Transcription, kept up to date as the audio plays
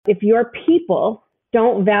if your people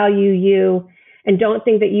don't value you and don't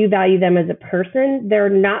think that you value them as a person, they're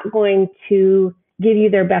not going to give you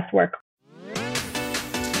their best work.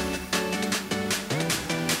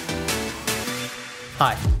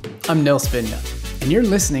 Hi, I'm Nils Vinje, and you're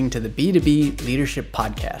listening to the B2B Leadership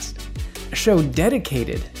Podcast, a show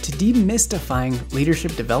dedicated to demystifying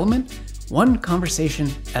leadership development, one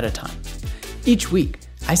conversation at a time. Each week,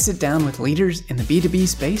 I sit down with leaders in the B2B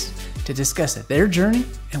space to discuss their journey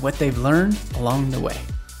and what they've learned along the way.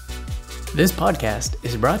 This podcast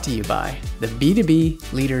is brought to you by the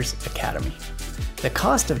B2B Leaders Academy. The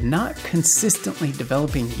cost of not consistently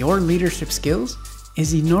developing your leadership skills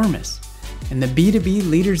is enormous, and the B2B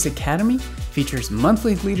Leaders Academy features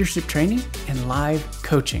monthly leadership training and live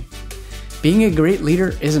coaching. Being a great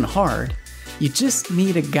leader isn't hard. You just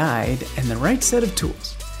need a guide and the right set of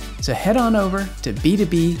tools. So head on over to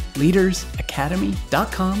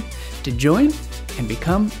b2bleadersacademy.com to join and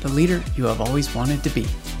become the leader you have always wanted to be.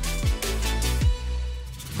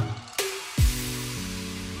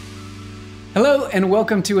 Hello, and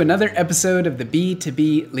welcome to another episode of the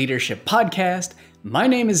B2B Leadership Podcast. My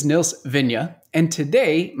name is Nils Vinje, and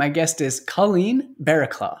today my guest is Colleen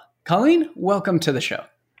Barraclough. Colleen, welcome to the show.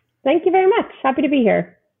 Thank you very much. Happy to be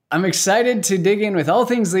here. I'm excited to dig in with all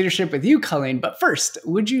things leadership with you, Colleen. But first,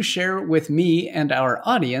 would you share with me and our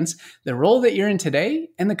audience the role that you're in today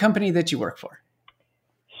and the company that you work for?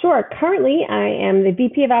 Sure. Currently, I am the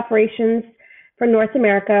VP of Operations for North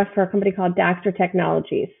America for a company called Daxtra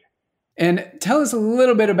Technologies. And tell us a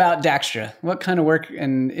little bit about Daxtra. What kind of work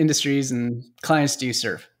and industries and clients do you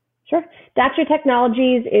serve? Sure. Daxtra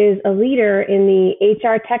Technologies is a leader in the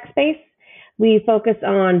HR tech space. We focus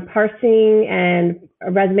on parsing and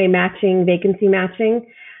resume matching, vacancy matching.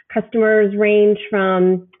 Customers range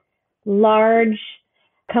from large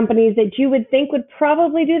companies that you would think would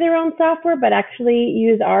probably do their own software, but actually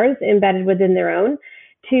use ours embedded within their own,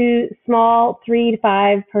 to small 3 to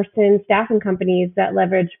 5 person staffing companies that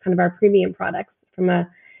leverage kind of our premium products from a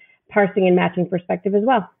parsing and matching perspective as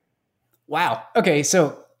well. Wow. Okay.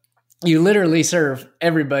 So you literally serve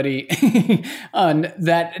everybody on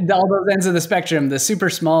all those ends of the spectrum, the super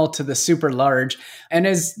small to the super large. And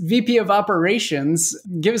as VP of Operations,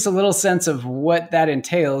 give us a little sense of what that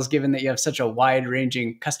entails, given that you have such a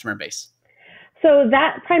wide-ranging customer base. So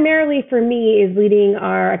that primarily for me is leading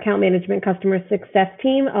our account management customer success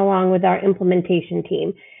team along with our implementation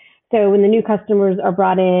team. So when the new customers are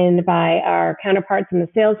brought in by our counterparts in the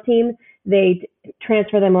sales team, they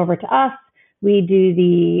transfer them over to us. We do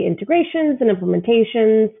the integrations and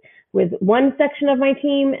implementations with one section of my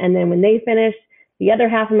team, and then when they finish, the other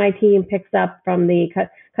half of my team picks up from the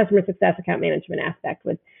customer success account management aspect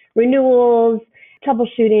with renewals,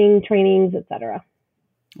 troubleshooting, trainings, etc.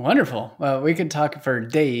 Wonderful. Well, we could talk for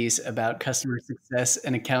days about customer success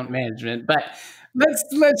and account management, but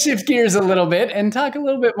let's shift gears a little bit and talk a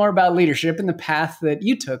little bit more about leadership and the path that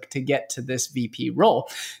you took to get to this VP role.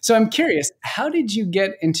 So I'm curious, how did you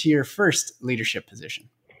get into your first leadership position?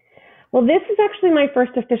 Well, this is actually my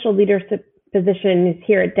first official leadership position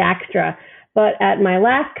here at Daxtra, but at my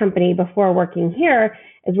last company before working here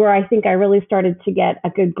is where I think I really started to get a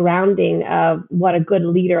good grounding of what a good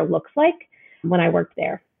leader looks like when I worked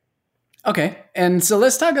there. Okay. And so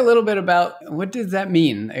let's talk a little bit about what does that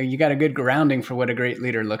mean? You got a good grounding for what a great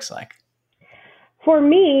leader looks like. For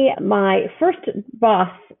me, my first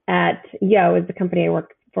boss at Yo is the company I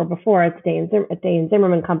worked for before at Day and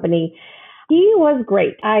Zimmerman Company. He was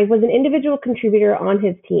great. I was an individual contributor on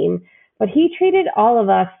his team, but he treated all of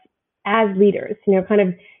us as leaders, kind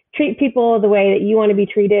of treat people the way that you want to be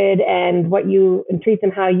treated and treat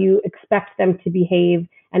them how you expect them to behave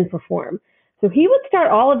and perform. So he would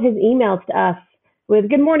start all of his emails to us with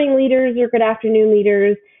good morning leaders or good afternoon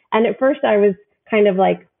leaders. And at first I was kind of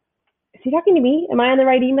like, is he talking to me? Am I on the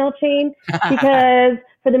right email chain? Because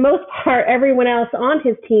for the most part, everyone else on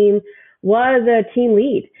his team was a team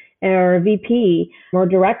lead or a VP or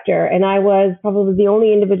director. And I was probably the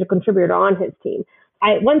only individual contributor on his team.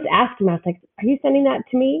 I once asked him, I was like, are you sending that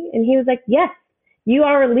to me? And he was like, yes, you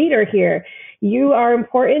are a leader here. You are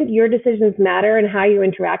important. Your decisions matter, and how you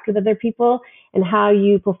interact with other people and how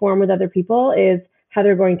you perform with other people is how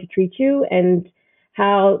they're going to treat you and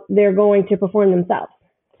how they're going to perform themselves.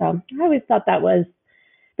 So I always thought that was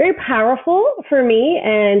very powerful for me,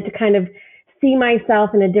 and to kind of see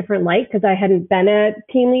myself in a different light because I hadn't been a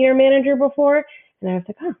team leader manager before. And I was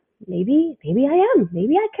like, oh, maybe I am.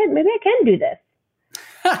 Maybe I can do this.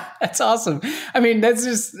 That's awesome. I mean, that's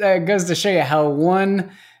just goes to show you how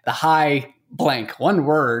one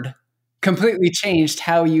word completely changed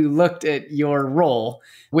how you looked at your role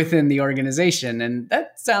within the organization. And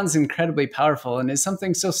that sounds incredibly powerful and is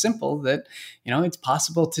something so simple that, it's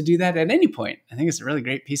possible to do that at any point. I think it's a really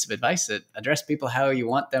great piece of advice that address people how you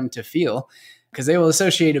want them to feel, because they will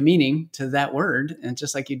associate a meaning to that word, and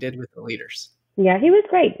just like you did with the leaders. Yeah, he was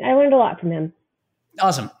great. I learned a lot from him.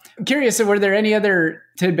 Awesome. I'm curious, were there any other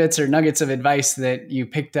tidbits or nuggets of advice that you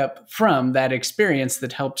picked up from that experience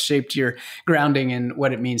that helped shape your grounding in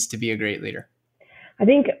what it means to be a great leader? I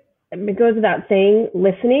think it goes without saying,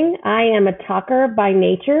 listening. I am a talker by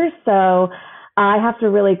nature, so I have to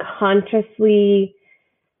really consciously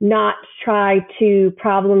not try to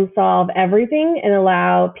problem solve everything and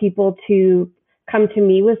allow people to come to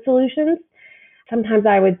me with solutions. Sometimes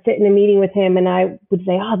I would sit in a meeting with him and I would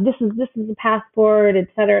say, oh, this is the path forward, et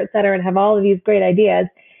cetera, and have all of these great ideas.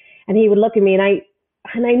 And he would look at me and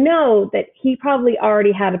I know that he probably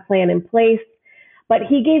already had a plan in place, but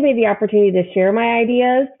he gave me the opportunity to share my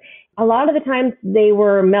ideas. A lot of the times they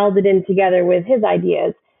were melded in together with his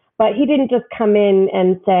ideas, but he didn't just come in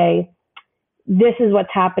and say, this is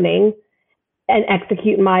what's happening, and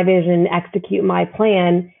execute my vision, execute my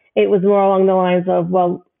plan. It was more along the lines of,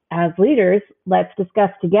 well, as leaders, let's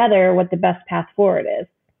discuss together what the best path forward is.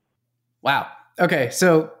 Wow. Okay.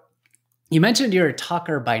 So you mentioned you're a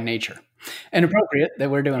talker by nature, and appropriate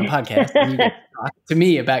that we're doing a podcast and you get to talk to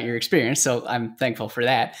me about your experience. So I'm thankful for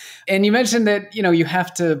that. And you mentioned that, you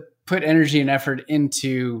have to put energy and effort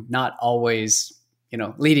into not always,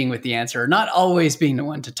 leading with the answer, or not always being the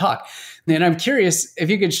one to talk. And I'm curious if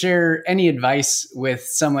you could share any advice with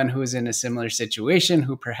someone who is in a similar situation,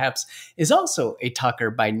 who perhaps is also a talker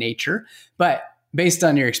by nature, but based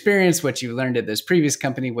on your experience, what you learned at this previous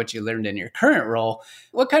company, what you learned in your current role,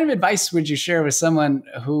 what kind of advice would you share with someone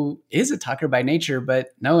who is a talker by nature,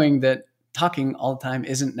 but knowing that talking all the time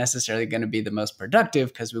isn't necessarily going to be the most productive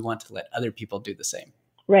because we want to let other people do the same?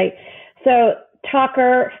 Right. So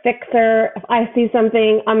talker, fixer, if I see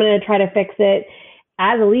something, I'm going to try to fix it.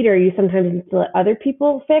 As a leader, you sometimes need to let other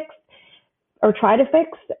people fix or try to fix,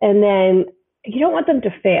 and then you don't want them to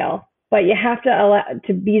fail, but you have to allow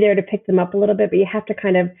to be there to pick them up a little bit, but you have to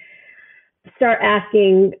kind of start ask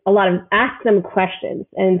them questions,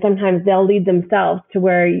 and sometimes they'll lead themselves to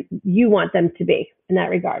where you want them to be in that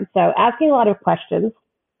regard. So asking a lot of questions.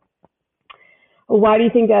 Why do you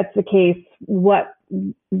think that's the case?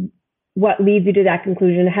 What leads you to that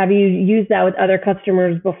conclusion? Have you used that with other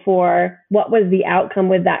customers before? What was the outcome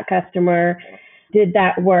with that customer? Did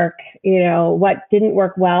that work? What didn't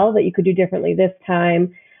work well that you could do differently this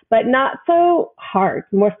time? But not so hard,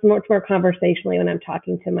 much more conversationally when I'm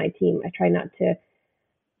talking to my team. I try not to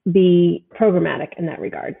be programmatic in that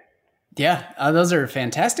regard. Yeah, those are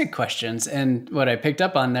fantastic questions. And what I picked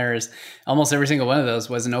up on there is almost every single one of those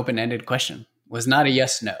was an open-ended question, was not a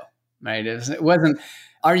yes, no, right? It wasn't,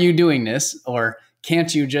 are you doing this? Or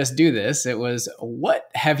can't you just do this? It was,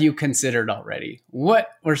 what have you considered already? What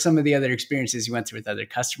were some of the other experiences you went through with other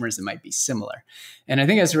customers that might be similar? And I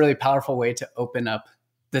think that's a really powerful way to open up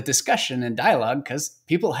the discussion and dialogue, because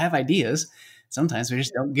people have ideas. Sometimes we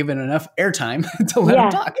just don't give it enough airtime to let them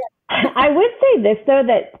talk. I would say this, though,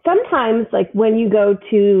 that sometimes, like when you go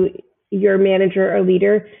to your manager or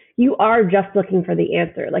leader, you are just looking for the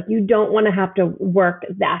answer. Like, you don't want to have to work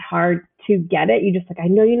that hard to get it. You just I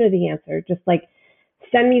know you know the answer. Just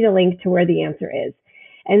send me the link to where the answer is.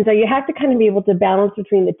 And so you have to kind of be able to balance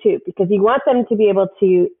between the two, because you want them to be able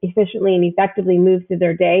to efficiently and effectively move through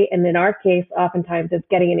their day. And in our case, oftentimes it's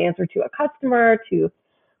getting an answer to a customer, to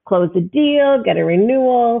close a deal, get a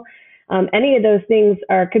renewal. Any of those things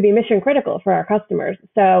could be mission critical for our customers.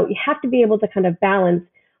 So you have to be able to kind of balance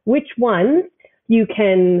which ones you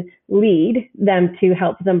can lead them to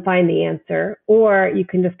help them find the answer, or you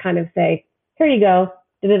can just kind of say, here you go,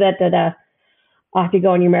 off you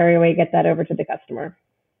go on your merry way, get that over to the customer.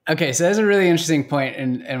 Okay, so that's a really interesting point,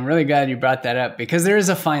 and I'm really glad you brought that up, because there is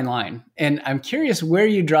a fine line. And I'm curious where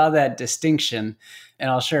you draw that distinction. And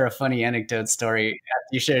I'll share a funny anecdote story after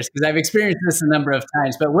you share this, because I've experienced this a number of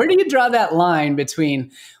times. But where do you draw that line between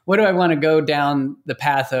what do I want to go down the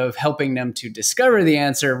path of helping them to discover the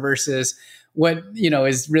answer versus what,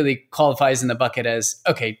 is really qualifies in the bucket as,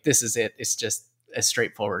 okay, this is it. It's just as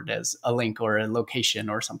straightforward as a link or a location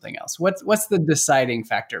or something else. What's the deciding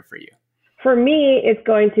factor for you? For me, it's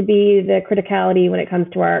going to be the criticality when it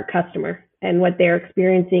comes to our customer and what they're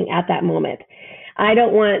experiencing at that moment. I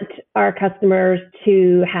don't want our customers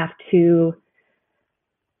to have to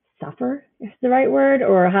suffer, is the right word,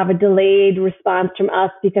 or have a delayed response from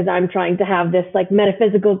us because I'm trying to have this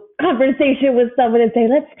metaphysical conversation with someone and say,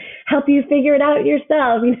 let's help you figure it out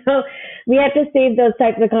yourself. We have to save those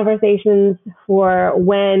types of conversations for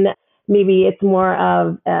when maybe it's more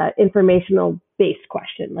of an informational based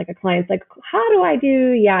question. Like a client's like, how do I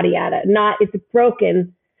do yada, yada? Not it's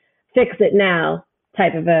broken, fix it now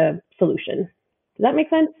type of a solution. Does that make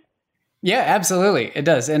sense? Yeah, absolutely. It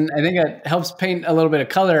does. And I think it helps paint a little bit of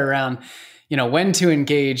color around, when to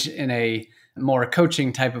engage in a more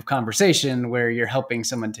coaching type of conversation where you're helping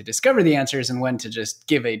someone to discover the answers and when to just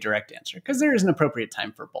give a direct answer, because there is an appropriate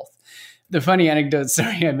time for both. The funny anecdote,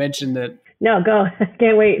 sorry, I mentioned that. No, go.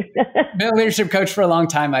 Can't wait. Been a leadership coach for a long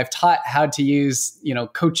time. I've taught how to use,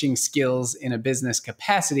 coaching skills in a business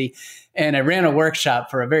capacity. And I ran a workshop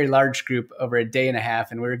for a very large group over a day and a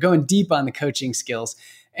half. And we were going deep on the coaching skills.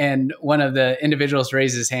 And one of the individuals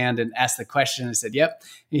raised his hand and asked the question and said, yep.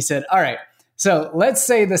 And he said, all right, so let's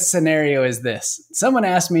say the scenario is this. Someone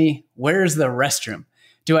asked me, where's the restroom?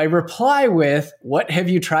 Do I reply with, what have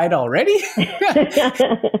you tried already?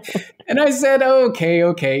 And I said, okay.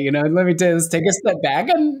 Let me let's take a step back.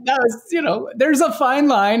 And that was, there's a fine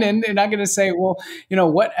line. And you're not going to say, well,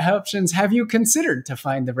 what options have you considered to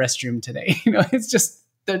find the restroom today? It's just,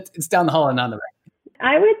 it's down the hall and on the right.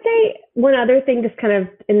 I would say one other thing, just kind of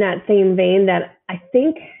in that same vein, that I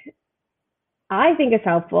think is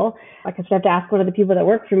helpful. Like I should have to ask one of the people that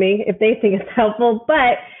work for me if they think it's helpful,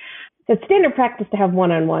 but it's standard practice to have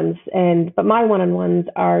one-on-ones, but my one-on-ones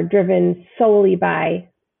are driven solely by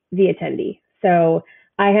the attendee. So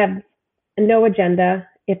I have no agenda.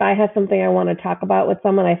 If I have something I want to talk about with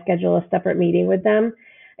someone, I schedule a separate meeting with them.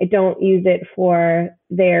 I don't use it for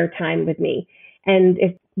their time with me. And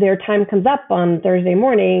if their time comes up on Thursday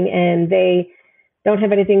morning and they don't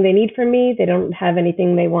have anything they need from me, they don't have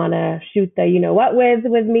anything they want to shoot the what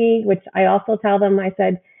with me, which I also tell them, I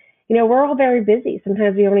said, we're all very busy.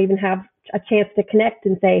 Sometimes we don't even have a chance to connect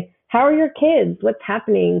and say, how are your kids? What's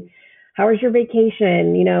happening? How was your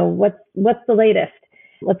vacation? What's the latest?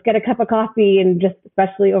 Let's get a cup of coffee and just,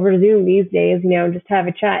 especially over Zoom these days, just have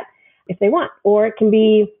a chat if they want. Or it can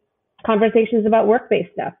be conversations about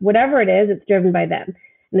work-based stuff. Whatever it is, it's driven by them.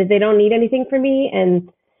 And if they don't need anything from me and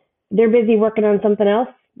they're busy working on something else,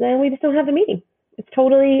 then we just don't have the meeting. It's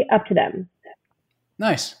totally up to them.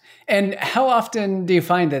 Nice. And how often do you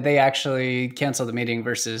find that they actually cancel the meeting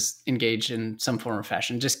versus engage in some form or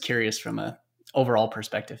fashion? Just curious from a overall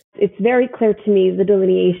perspective. It's very clear to me, the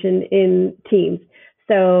delineation in teams.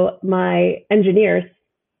 So my engineers,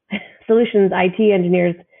 solutions IT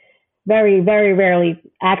engineers, very, very rarely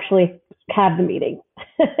actually have the meeting.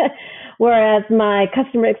 Whereas my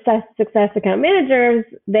customer success account managers,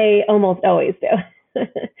 they almost always do.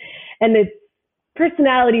 And it's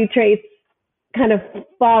personality traits kind of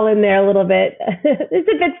fall in there a little bit. It's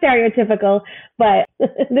a bit stereotypical, but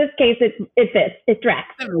in this case, it fits. It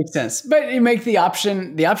tracks. That makes sense. But you make the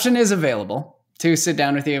option is available to sit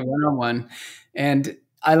down with you one-on-one. And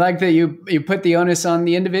I like that you put the onus on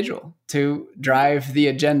the individual to drive the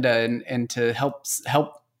agenda and to help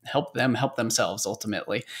them help themselves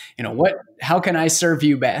ultimately. How can I serve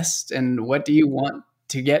you best? And what do you want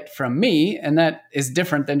to get from me? And that is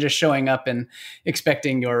different than just showing up and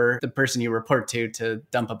expecting the person you report to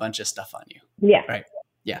dump a bunch of stuff on you. Yeah. Right.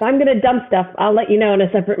 Yeah. If I'm going to dump stuff, I'll let you know in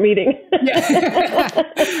a separate meeting. Yeah.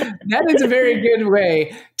 That is a very good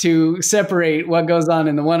way to separate what goes on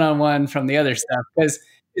in the one-on-one from the other stuff, because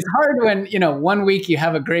it's hard when, 1 week you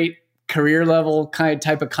have a great career level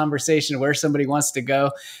type of conversation where somebody wants to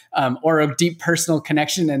go, or a deep personal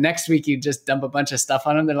connection. And next week you just dump a bunch of stuff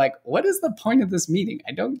on them. They're like, what is the point of this meeting?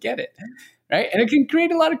 I don't get it. Right. And it can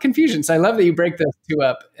create a lot of confusion. So I love that you break those two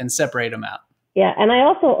up and separate them out. Yeah. And I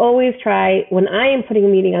also always try, when I am putting a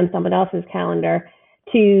meeting on someone else's calendar,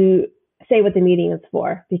 to say what the meeting is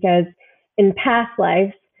for, because in past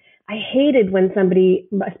lives, I hated when somebody,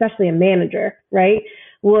 especially a manager, right,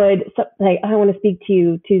 would say, I want to speak to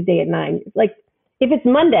you Tuesday at 9. Like, if it's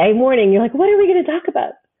Monday morning, you're like, what are we going to talk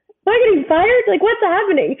about? Am I getting fired? Like, what's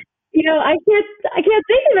happening? I can't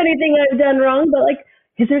think of anything I've done wrong, but like,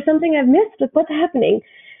 is there something I've missed? Like, what's happening?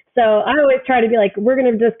 So I always try to be like, we're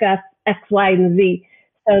going to discuss X, Y, and Z,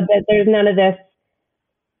 so that there's none of this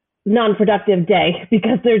non-productive day,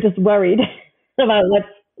 because they're just worried about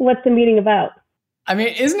what's the meeting about. I mean,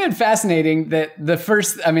 isn't it fascinating that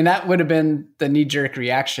that would have been the knee-jerk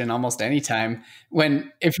reaction almost any time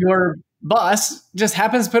if your boss just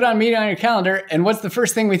happens to put on a meeting on your calendar, and what's the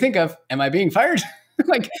first thing we think of? Am I being fired?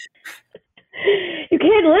 Like, you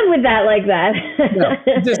can't live with that like that. No,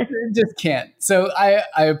 just can't. So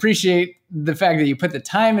I appreciate the fact that you put the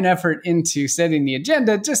time and effort into setting the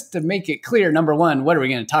agenda just to make it clear, number one, what are we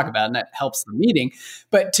going to talk about? And that helps the meeting.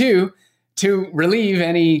 But two, to relieve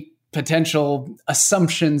any potential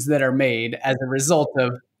assumptions that are made as a result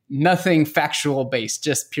of nothing factual based,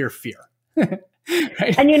 just pure fear.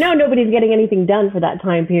 Right? And nobody's getting anything done for that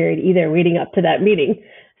time period either, leading up to that meeting.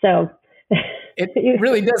 So it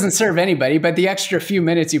really doesn't serve anybody, but the extra few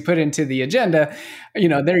minutes you put into the agenda,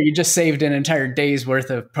 there you just saved an entire day's worth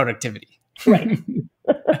of productivity. Right.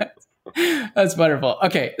 That's wonderful.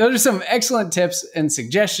 Okay, those are some excellent tips and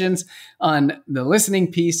suggestions on the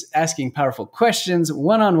listening piece, asking powerful questions,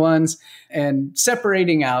 one-on-ones, and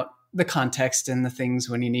separating out the context and the things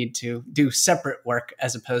when you need to do separate work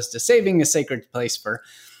as opposed to saving a sacred place for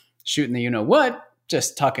shooting the you-know-what,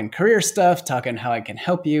 just talking career stuff, talking how I can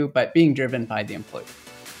help you, but being driven by the employee.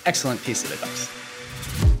 Excellent piece of advice.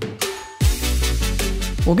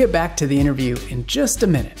 We'll get back to the interview in just a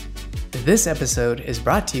minute. This episode is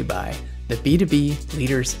brought to you by the B2B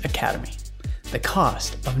Leaders Academy. The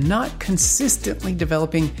cost of not consistently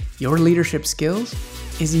developing your leadership skills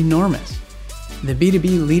is enormous. The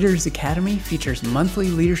B2B Leaders Academy features monthly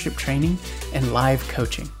leadership training and live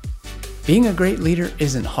coaching. Being a great leader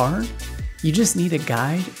isn't hard. You just need a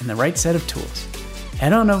guide and the right set of tools.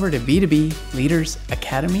 Head on over to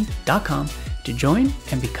b2bleadersacademy.com to join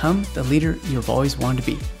and become the leader you've always wanted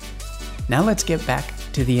to be. Now let's get back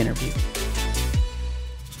to the interview.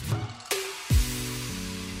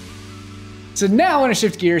 So now I want to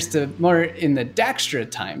shift gears to more in the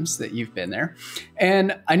Daxtra times that you've been there.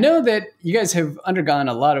 And I know that you guys have undergone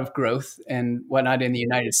a lot of growth and whatnot in the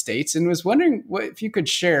United States, and was wondering if you could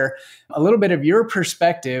share a little bit of your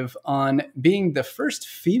perspective on being the first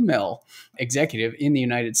female executive in the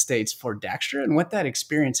United States for Daxtra and what that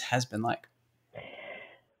experience has been like.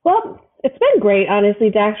 Well, it's been great.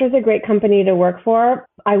 Honestly, Daxtra is a great company to work for.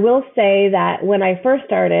 I will say that when I first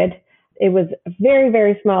started, it was a very,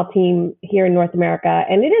 very small team here in North America,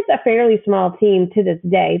 and it is a fairly small team to this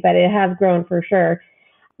day, but it has grown for sure.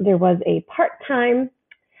 There was a part-time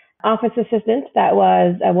office assistant that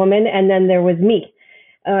was a woman, and then there was me.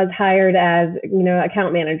 I was hired as,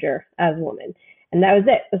 account manager as a woman, and that was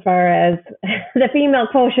it as far as the female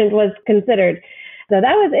quotient was considered. So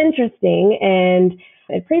that was interesting, and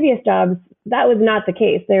at previous jobs, that was not the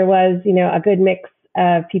case. There was, a good mix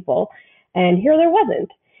of people, and here there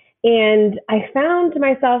wasn't. And I found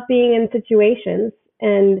myself being in situations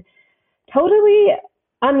and totally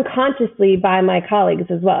unconsciously by my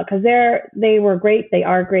colleagues as well, because they were great, they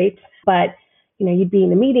are great, but you'd be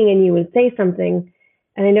in a meeting and you would say something,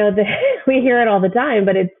 and I know that we hear it all the time,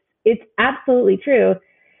 but it's absolutely true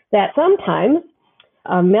that sometimes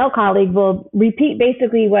a male colleague will repeat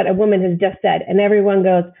basically what a woman has just said, and everyone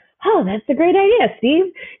goes, "Oh, that's a great idea,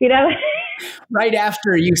 Steve." Right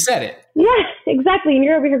after you said it. Yeah, exactly. And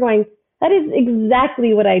you're over here going, that is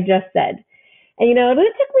exactly what I just said. And, it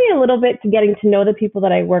took me a little bit to getting to know the people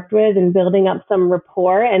that I worked with and building up some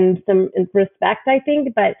rapport and some respect, I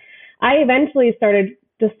think. But I eventually started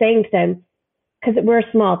just saying to them, because we're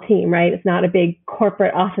a small team, right? It's not a big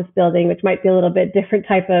corporate office building, which might be a little bit different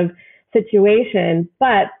type of situation.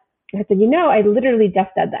 But I said, I literally just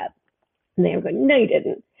said that. And they were going, "No, you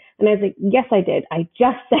didn't." And I was like, "Yes, I did. I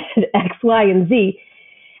just said X, Y, and Z."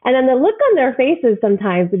 And then the look on their faces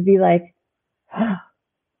sometimes would be like, "Oh,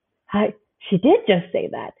 she did just say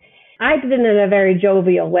that." I did it in a very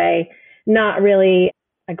jovial way, not really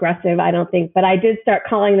aggressive, I don't think, but I did start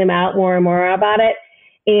calling them out more and more about it.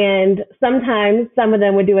 And sometimes some of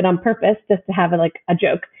them would do it on purpose just to have a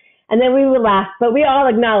joke. And then we would laugh, but we all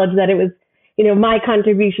acknowledged that it was, my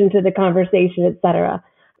contribution to the conversation, et cetera.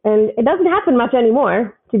 And it doesn't happen much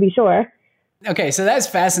anymore, to be sure. Okay, so that's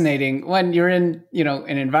fascinating. When you're in,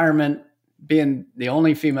 an environment, being the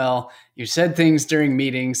only female, you said things during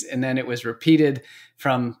meetings, and then it was repeated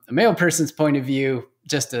from a male person's point of view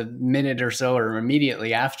just a minute or so or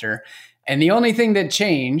immediately after. And the only thing that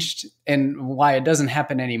changed and why it doesn't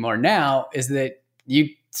happen anymore now is that you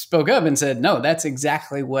spoke up and said, "No, that's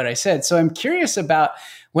exactly what I said." So I'm curious about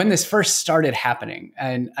when this first started happening.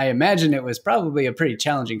 And I imagine it was probably a pretty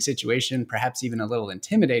challenging situation, perhaps even a little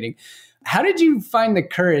intimidating. How did you find the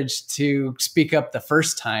courage to speak up the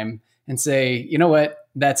first time and say, "You know what,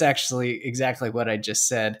 that's actually exactly what I just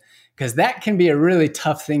said"? Because that can be a really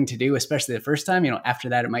tough thing to do, especially the first time. After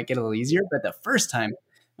that, it might get a little easier. But the first time,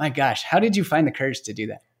 my gosh, how did you find the courage to do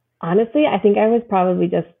that? Honestly, I think I was probably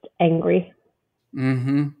just angry.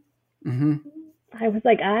 Mm-hmm. Mm-hmm. I was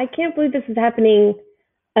like, I can't believe this is happening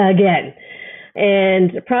again.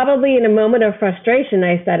 And probably in a moment of frustration,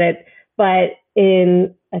 I said it, but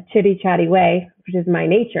in a chitty-chatty way, which is my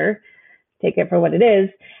nature, take it for what it is,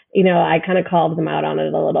 I kind of called them out on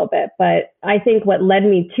it a little bit. But I think what led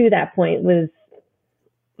me to that point was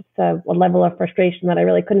a level of frustration that I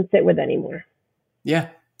really couldn't sit with anymore. Yeah.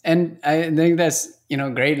 And I think that's,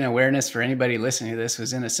 great, and awareness for anybody listening to this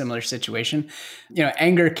who's in a similar situation.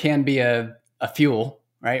 Anger can be a a fuel,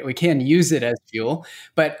 right? We can use it as fuel,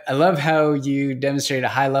 but I love how you demonstrate a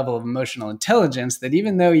high level of emotional intelligence that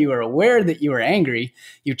even though you were aware that you were angry,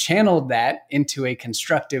 you channeled that into a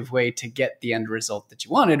constructive way to get the end result that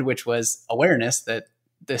you wanted, which was awareness that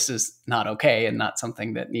this is not okay and not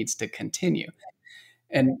something that needs to continue.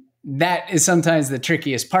 And that is sometimes the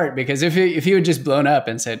trickiest part, because if you had just blown up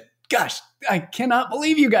and said, gosh, I cannot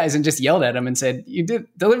believe you guys, and just yelled at them and said,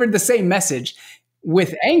 delivered the same message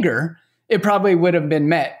with anger, it probably would have been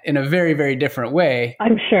met in a very, very different way.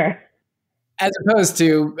 I'm sure. As opposed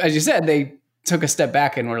to, as you said, they took a step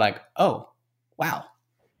back and were like, oh, wow.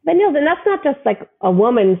 But no, then that's not just like a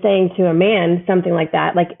woman saying to a man something like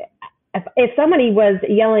that. Like if somebody was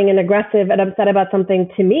yelling and aggressive and upset about something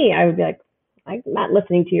to me, I would be like, I'm not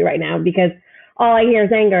listening to you right now, because all I hear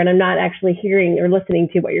is anger and I'm not actually hearing or listening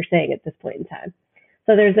to what you're saying at this point in time.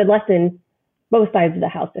 So there's a lesson, both sides of the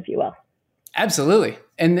house, if you will. Absolutely.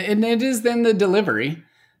 And it is then the delivery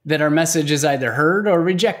that our message is either heard or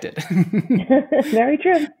rejected. Very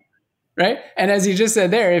true. Right? And as you just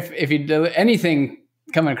said there, if you do anything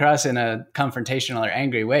coming across in a confrontational or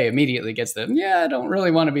angry way, immediately gets I don't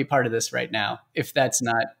really want to be part of this right now, if that's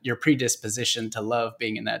not your predisposition to love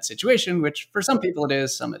being in that situation, which for some people it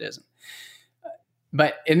is, some it isn't.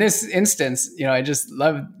 But in this instance, I just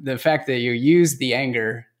love the fact that you use the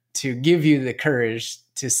anger to give you the courage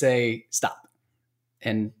to say, stop.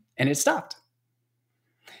 And it stopped.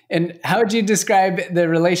 And how would you describe the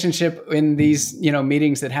relationship in these,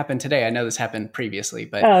 meetings that happened today? I know this happened previously,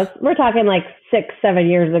 but we're talking like 6-7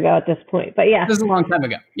 years ago at this point. But yeah, this is a long time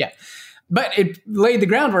ago. Yeah, but it laid the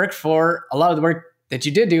groundwork for a lot of the work that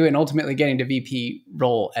you did do, and ultimately getting to VP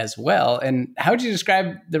role as well. And how would you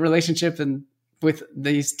describe the relationship with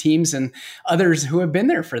these teams and others who have been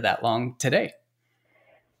there for that long today?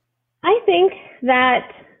 I think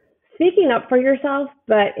that speaking up for yourself,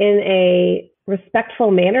 but in a respectful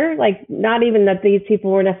manner, like not even that these people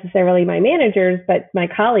were necessarily my managers, but my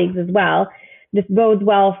colleagues as well, just bodes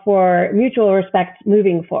well for mutual respect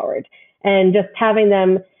moving forward. And just having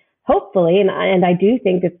them, hopefully, and I do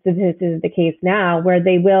think this is the case now, where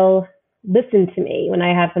they will listen to me when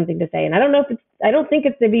I have something to say. And I don't think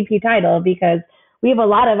it's the VP title, because we have a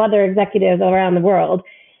lot of other executives around the world,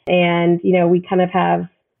 and we kind of have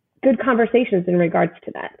good conversations in regards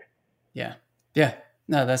to that. Yeah.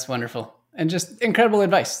 No, that's wonderful. And just incredible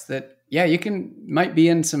advice that, you might be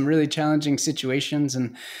in some really challenging situations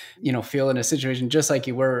and, feel in a situation just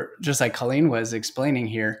like Colleen was explaining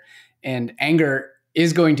here. And anger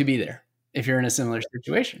is going to be there if you're in a similar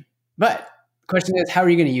situation. But the question is, how are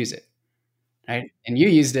you going to use it? Right? And you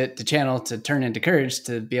used it to turn into courage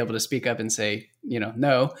to be able to speak up and say,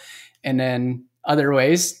 no. And then other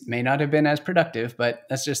ways may not have been as productive, but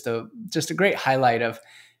that's just a great highlight of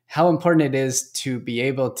how important it is to be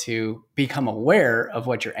able to become aware of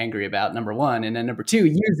what you're angry about, number one, and then number two,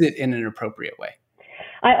 use it in an appropriate way.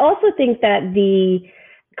 I also think that the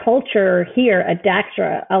culture here at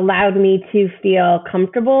Daxtra allowed me to feel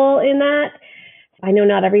comfortable in that. I know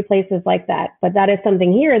not every place is like that, but that is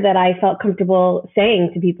something here that I felt comfortable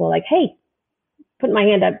saying to people, like, hey, put my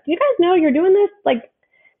hand up. Do you guys know you're doing this? Like,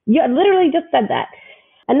 you literally just said that.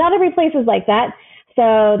 And not every place is like that.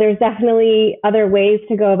 So there's definitely other ways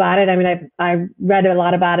to go about it. I mean, I read a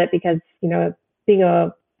lot about it because, being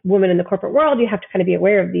a woman in the corporate world, you have to kind of be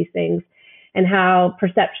aware of these things and how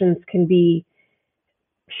perceptions can be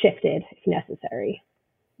shifted if necessary.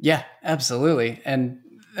 Yeah, absolutely. And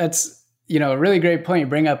that's, a really great point you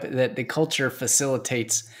bring up, that the culture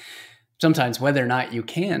facilitates sometimes whether or not you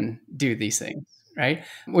can do these things, right?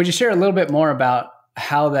 Would you share a little bit more about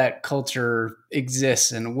how that culture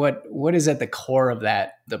exists and what is at the core of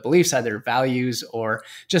that, the beliefs, either values or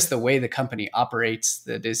just the way the company operates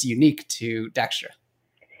that is unique to Daxtra?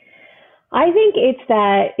 I think it's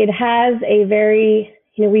that it has a very,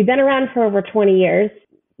 we've been around for over 20 years,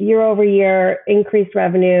 year over year, increased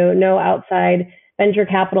revenue, no outside venture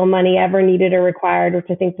capital money ever needed or required, which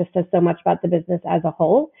I think just says so much about the business as a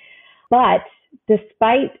whole. But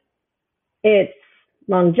despite its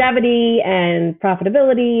longevity and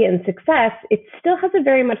profitability and success, it still has a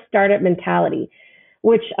very much startup mentality,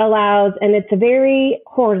 which allows, and it's a very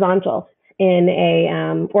horizontal in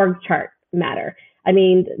a org chart matter. I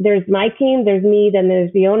mean, there's my team, there's me, then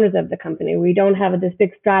there's the owners of the company. We don't have this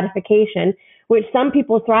big stratification, which some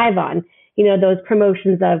people thrive on, those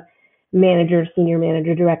promotions of manager, senior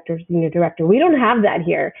manager, director, senior director. We don't have that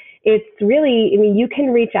here. It's really, you can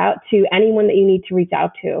reach out to anyone that you need to reach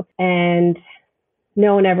out to, and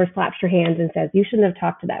no one ever slaps your hands and says, you shouldn't have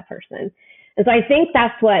talked to that person. And so I think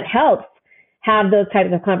that's what helps have those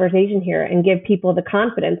types of conversation here and give people the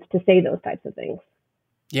confidence to say those types of things.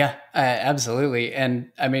 Yeah, absolutely. And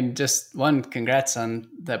I mean, just one, congrats on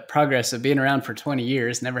the progress of being around for 20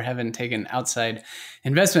 years, never having taken outside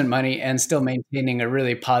investment money and still maintaining a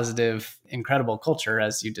really positive, incredible culture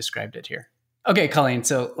as you described it here. Okay, Colleen.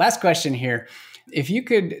 So last question here. If you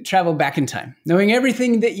could travel back in time, knowing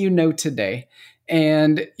everything that you know today,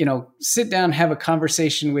 and, sit down, have a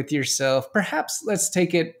conversation with yourself, perhaps let's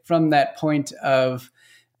take it from that point of,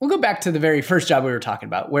 we'll go back to the very first job we were talking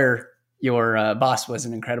about, where your boss was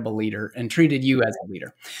an incredible leader and treated you as a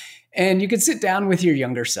leader. And you could sit down with your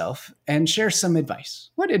younger self and share some advice.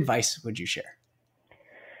 What advice would you share?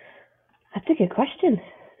 That's a good question.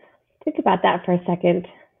 Think about that for a second.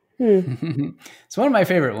 It's one of my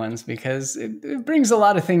favorite ones because it brings a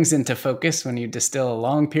lot of things into focus when you distill a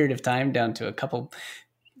long period of time down to a couple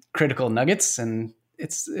critical nuggets. And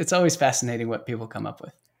it's always fascinating what people come up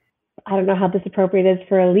with. I don't know how this appropriate is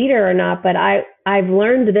for a leader or not, but I've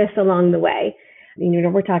learned this along the way.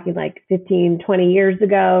 We're talking like 15, 20 years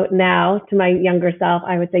ago now. To my younger self,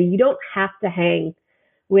 I would say you don't have to hang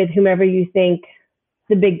with whomever you think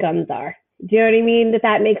the big guns are. Do you know what I mean?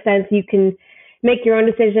 That makes sense. You can make your own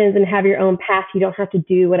decisions and have your own path. You don't have to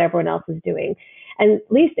do what everyone else is doing. And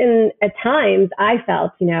at least at times I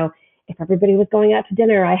felt, if everybody was going out to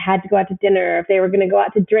dinner, I had to go out to dinner. If they were going to go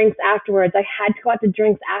out to drinks afterwards, I had to go out to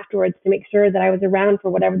drinks afterwards to make sure that I was around for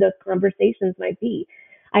whatever those conversations might be.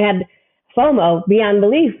 I had FOMO beyond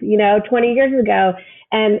belief, 20 years ago.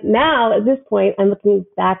 And now at this point, I'm looking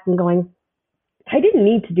back and going, I didn't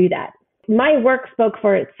need to do that. My work spoke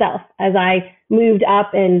for itself as I moved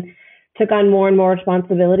up and took on more and more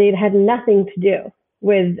responsibility. It had nothing to do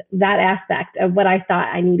with that aspect of what I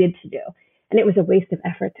thought I needed to do. And it was a waste of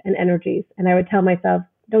effort and energies. And I would tell myself,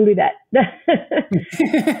 don't do that.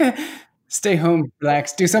 Stay home,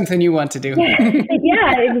 relax, do something you want to do.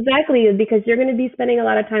 Yeah, exactly. Because you're going to be spending a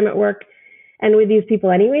lot of time at work and with these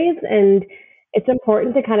people anyways. And it's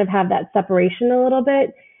important to kind of have that separation a little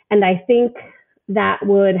bit. And I think that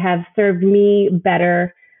would have served me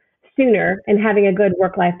better sooner in having a good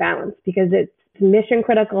work-life balance, because it's mission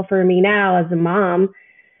critical for me now as a mom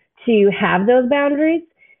to have those boundaries.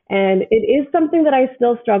 And it is something that I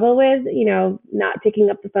still struggle with, not picking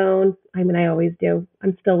up the phone. I mean, I always do.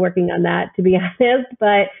 I'm still working on that, to be honest,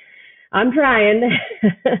 but I'm trying.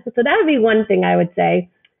 So that would be one thing I would say.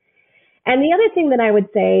 And the other thing that I would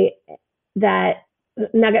say, that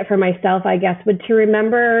nugget for myself, I guess, would to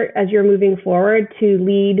remember as you're moving forward to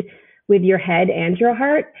lead with your head and your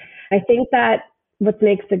heart. I think that what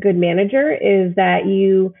makes a good manager is that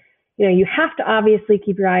you have to obviously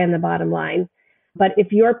keep your eye on the bottom line. But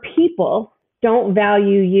if your people don't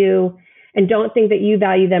value you and don't think that you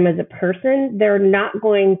value them as a person, they're not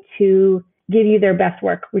going to give you their best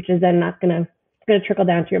work, which is then not going to trickle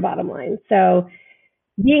down to your bottom line. So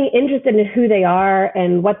being interested in who they are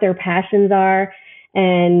and what their passions are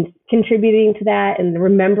and contributing to that and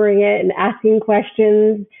remembering it and asking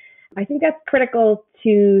questions, I think that's critical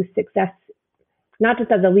to success, not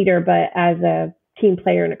just as a leader, but as a team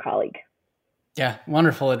player and a colleague. Yeah,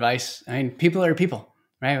 wonderful advice. I mean, people are people,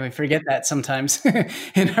 right? We forget that sometimes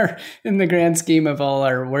in the grand scheme of all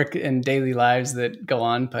our work and daily lives that go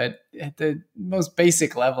on. But at the most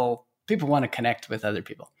basic level, people want to connect with other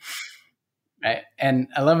people, right? And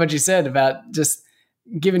I love what you said about just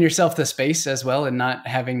giving yourself the space as well and not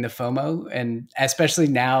having the FOMO. And especially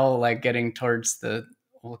now, like getting towards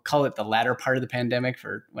we'll call it the latter part of the pandemic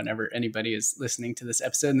for whenever anybody is listening to this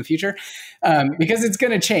episode in the future, because it's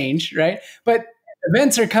going to change, right? But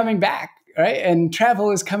events are coming back, right? And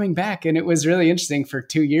travel is coming back. And it was really interesting for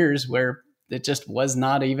 2 years where it just was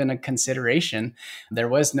not even a consideration. There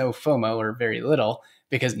was no FOMO or very little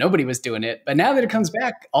because nobody was doing it. But now that it comes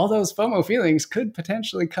back, all those FOMO feelings could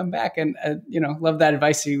potentially come back. And, love that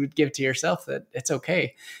advice you would give to yourself, that it's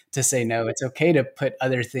okay to say no. It's okay to put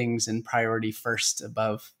other things in priority first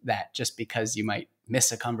above that, just because you might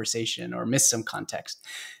miss a conversation or miss some context.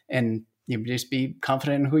 And you just be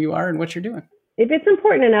confident in who you are and what you're doing. If it's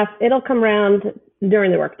important enough, it'll come around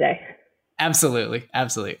during the workday. Absolutely.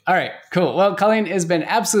 Absolutely. All right, cool. Well, Colleen, it's been an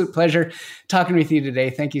absolute pleasure talking with you today.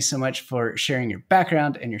 Thank you so much for sharing your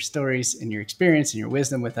background and your stories and your experience and your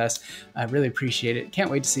wisdom with us. I really appreciate it. Can't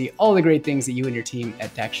wait to see all the great things that you and your team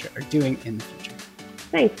at Daxtra are doing in the future.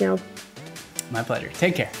 Thanks, Nils. My pleasure.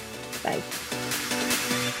 Take care. Bye.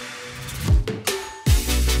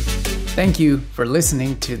 Thank you for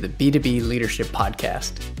listening to the B2B Leadership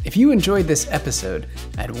Podcast. If you enjoyed this episode,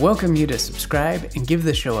 I'd welcome you to subscribe and give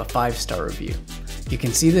the show a 5-star review. You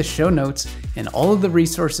can see the show notes and all of the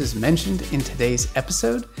resources mentioned in today's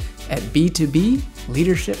episode at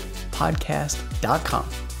b2bleadershippodcast.com.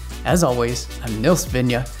 As always, I'm Nils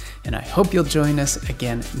Vinja, and I hope you'll join us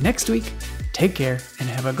again next week. Take care and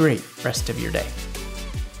have a great rest of your day.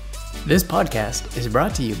 This podcast is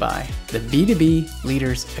brought to you by the B2B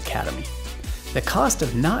Leaders Academy. The cost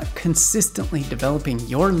of not consistently developing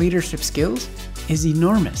your leadership skills is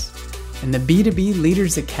enormous, and the B2B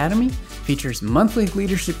Leaders Academy features monthly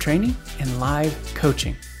leadership training and live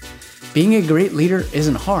coaching. Being a great leader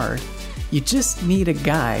isn't hard. You just need a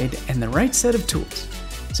guide and the right set of tools.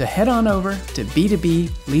 So head on over to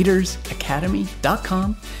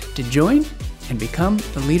b2bleadersacademy.com to join and become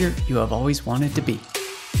the leader you have always wanted to be.